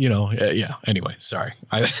only, yeah. Anyway, sorry.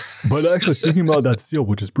 But actually, speaking about that seal,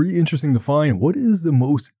 which is pretty interesting to find, what is the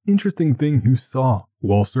most interesting thing you saw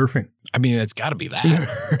while surfing? I mean, it's got to be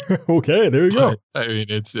that. Okay, there you go. I mean,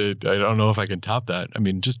 I don't know if I can top that. I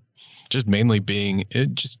mean, just mainly being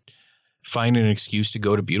just finding an excuse to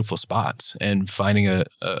go to beautiful spots and finding an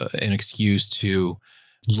excuse to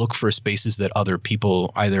look for spaces that other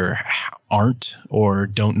people either aren't or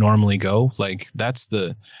don't normally go. Like that's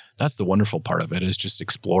the wonderful part of it, is just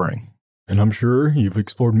exploring. And I'm sure you've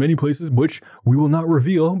explored many places, which we will not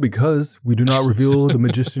reveal because we do not reveal the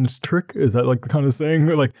magician's trick. Is that like the kind of saying?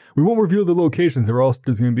 Like, we won't reveal the locations, or else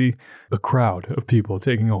there's going to be a crowd of people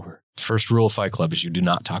taking over. First rule of Fight Club is you do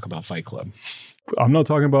not talk about Fight Club. I'm not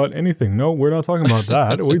talking about anything. No, we're not talking about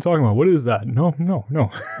that. What are you talking about? What is that? No.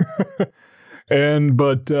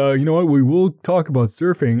 But you know what? We will talk about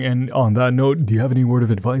surfing. And on that note, do you have any word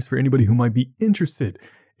of advice for anybody who might be interested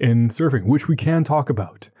in surfing, which we can talk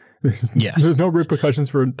about? Yes. There's no repercussions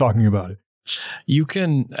for talking about it. You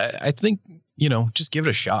can, I think, just give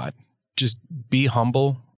it a shot. Just be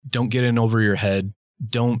humble. Don't get in over your head.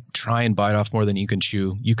 Don't try and bite off more than you can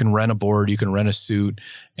chew. You can rent a board, you can rent a suit,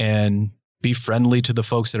 and be friendly to the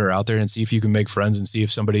folks that are out there and see if you can make friends and see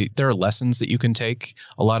if there are lessons that you can take.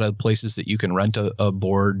 A lot of places that you can rent a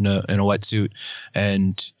board and a wetsuit,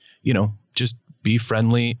 and, just be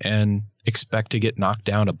friendly and expect to get knocked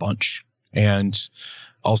down a bunch. And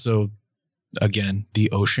also, again, the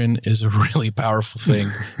ocean is a really powerful thing.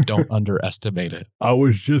 Don't underestimate it. I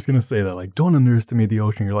was just going to say that, like, don't underestimate the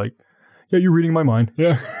ocean. You're like, yeah, you're reading my mind.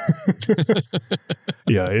 Yeah.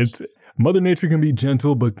 Yeah, it's Mother Nature can be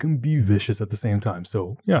gentle, but can be vicious at the same time.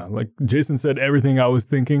 So yeah, like Jason said, everything I was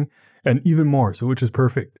thinking and even more. So which is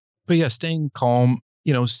perfect. But yeah, staying calm,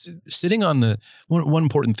 sitting on the one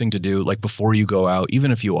important thing to do, like before you go out,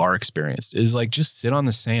 even if you are experienced, is like just sit on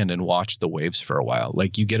the sand and watch the waves for a while.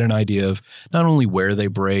 Like you get an idea of not only where they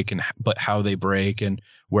break but how they break and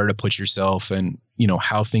where to put yourself and,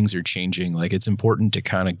 how things are changing. Like it's important to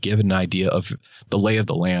kind of give an idea of the lay of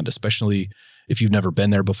the land, especially if you've never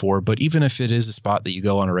been there before. But even if it is a spot that you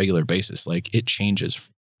go on a regular basis, like it changes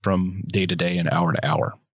from day to day and hour to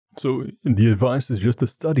hour. So the advice is just to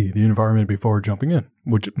study the environment before jumping in,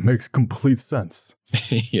 which makes complete sense.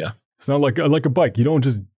 Yeah. It's not like a bike. You don't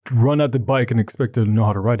just run at the bike and expect to know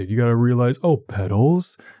how to ride it. You got to realize,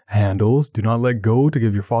 pedals, handles, do not let go to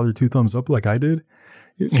give your father 2 thumbs up like I did.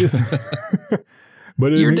 It just...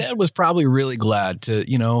 But your dad was probably really glad to,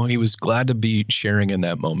 he was glad to be sharing in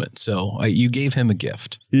that moment. So you gave him a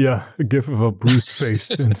gift. Yeah, a gift of a bruised face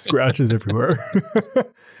and scratches everywhere.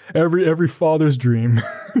 Every father's dream.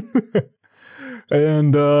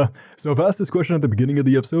 And so I've asked this question at the beginning of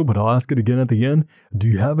the episode, but I'll ask it again at the end. Do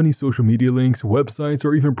you have any social media links, websites,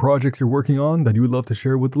 or even projects you're working on that you would love to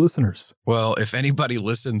share with the listeners? Well, if anybody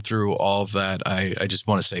listened through all of that, I just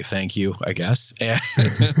want to say thank you, I guess. And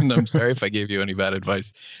I'm sorry if I gave you any bad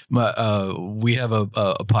advice. We have a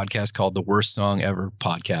podcast called the Worst Song Ever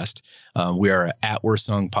Podcast. We are at Worst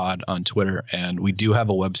Song Pod on Twitter, and we do have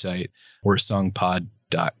a website,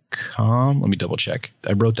 worstsongpod.com. Let me double check.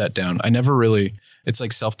 I wrote that down. I never really, it's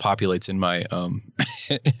like self-populates in my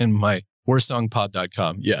in my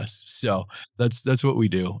worstsongpod.com. Yes. So that's what we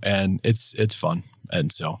do, and it's fun.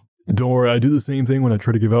 And so Don't worry, I do the same thing when I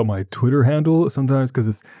try to give out my Twitter handle sometimes because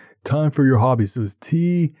it's time for your hobby. So it's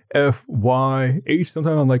TFYH.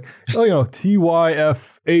 Sometimes I'm like,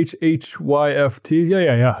 TYFHHYFT.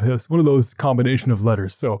 Yeah. It's one of those combination of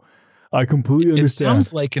letters. So I completely understand. It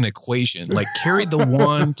sounds like an equation, like carry the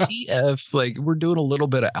one, TF, like we're doing a little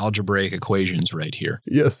bit of algebraic equations right here.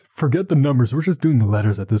 Yes, forget the numbers. We're just doing the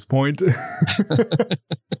letters at this point.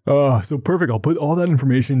 So perfect. I'll put all that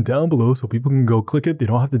information down below so people can go click it. They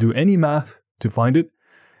don't have to do any math to find it.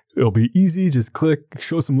 It'll be easy. Just click,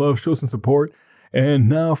 show some love, show some support. And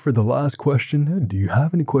now for the last question. Do you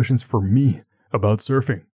have any questions for me about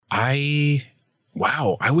surfing?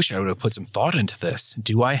 Wow, I wish I would have put some thought into this.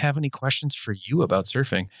 Do I have any questions for you about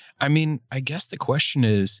surfing? I mean, I guess the question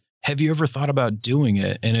is, have you ever thought about doing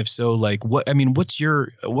it? And if so, like what's your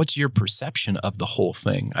perception of the whole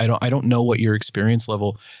thing? I don't know what your experience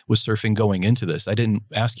level with surfing going into this. I didn't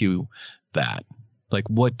ask you that. Like,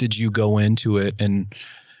 what did you go into it, and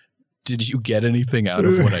did you get anything out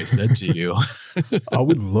of what I said to you? I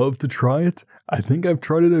would love to try it. I think I've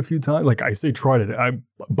tried it a few times. Like I say tried it.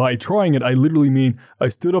 By trying it, I literally mean I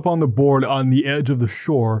stood up on the board on the edge of the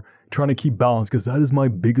shore trying to keep balance because that is my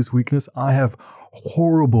biggest weakness. I have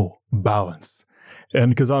horrible balance. And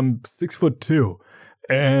because I'm 6'2"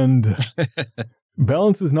 and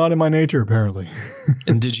balance is not in my nature, apparently.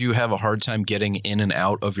 And did you have a hard time getting in and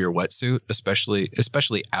out of your wetsuit,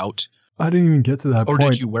 especially out? I didn't even get to that point. Or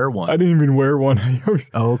did you wear one? I didn't even wear one.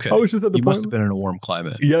 Okay. I was just at the point. You must have been in a warm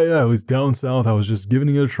climate. Yeah. It was down south. I was just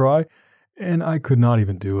giving it a try, and I could not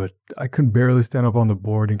even do it. I could barely stand up on the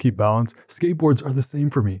board and keep balance. Skateboards are the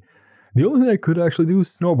same for me. The only thing I could actually do is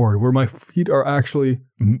snowboard, where my feet are actually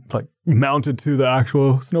like mounted to the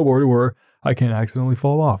actual snowboard where I can't accidentally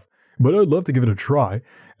fall off. But I'd love to give it a try.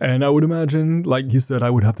 And I would imagine, like you said, I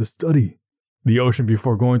would have to study the ocean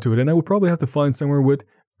before going to it. And I would probably have to find somewhere with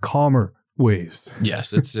calmer waves.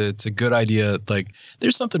 Yes, it's a good idea. Like,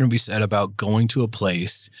 there's something to be said about going to a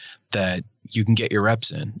place that you can get your reps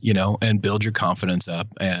in, and build your confidence up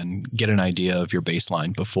and get an idea of your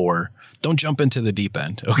baseline before. Don't jump into the deep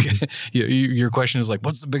end. Okay. Your question is like,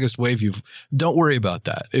 what's the biggest wave don't worry about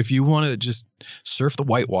that. If you want to just surf the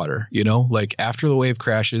whitewater, like after the wave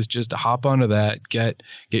crashes, just hop onto that, get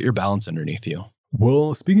your balance underneath you.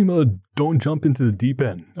 Well, speaking about don't jump into the deep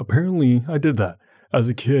end, apparently I did that. As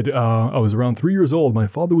a kid, I was around 3 years old. My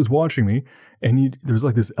father was watching me, and there was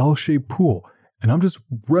like this L-shaped pool. And I'm just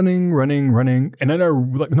running. And then I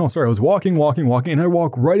was walking. And I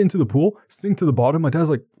walk right into the pool, sink to the bottom. My dad's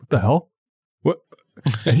like, what the hell? What?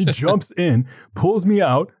 And he jumps in, pulls me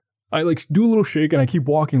out. I like do a little shake and I keep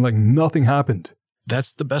walking like nothing happened.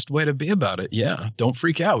 That's the best way to be about it. Yeah. Don't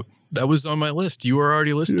freak out. That was on my list. You were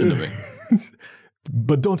already listening to me.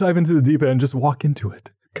 But don't dive into the deep end. Just walk into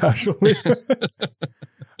it casually.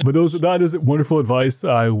 But that is wonderful advice.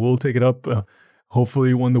 I will take it up.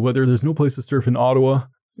 Hopefully when there's no place to surf in Ottawa.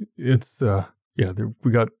 It's,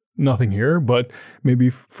 we got nothing here, but maybe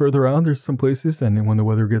further out, there's some places. And when the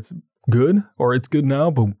weather gets good, or it's good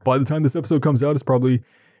now, but by the time this episode comes out, it's probably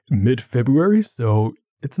mid-February. So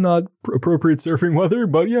it's not appropriate surfing weather,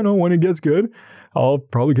 but when it gets good, I'll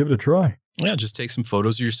probably give it a try. Yeah, just take some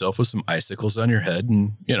photos of yourself with some icicles on your head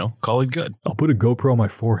and, call it good. I'll put a GoPro on my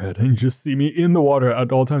forehead and you just see me in the water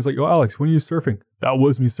at all times like, oh, Alex, when are you surfing? That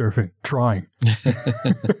was me surfing, trying.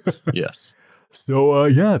 Yes. So,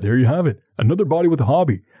 there you have it. Another body with a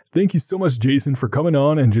hobby. Thank you so much, Jason, for coming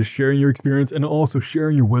on and just sharing your experience and also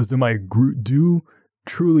sharing your wisdom. I do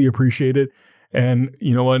truly appreciate it. And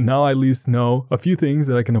you know what? Now I at least know a few things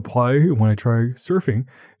that I can apply when I try surfing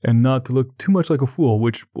and not to look too much like a fool,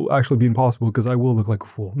 which will actually be impossible because I will look like a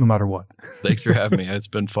fool no matter what. Thanks for having me. It's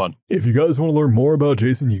been fun. If you guys want to learn more about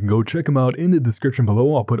Jason, you can go check him out in the description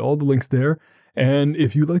below. I'll put all the links there. And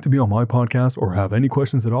if you'd like to be on my podcast or have any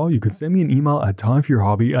questions at all, you can send me an email at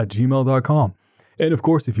timeforyourhobby@gmail.com. And of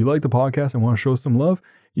course, if you like the podcast and want to show some love,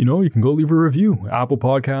 you can go leave a review, Apple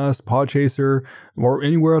Podcasts, Podchaser, or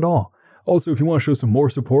anywhere at all. Also, if you want to show some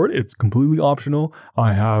more support, it's completely optional.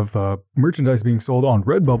 I have merchandise being sold on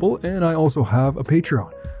Redbubble, and I also have a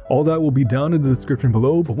Patreon. All that will be down in the description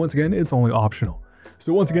below, but once again, it's only optional.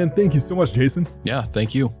 So once again, thank you so much, Jason. Yeah,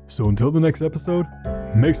 thank you. So until the next episode,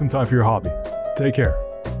 make some time for your hobby. Take care.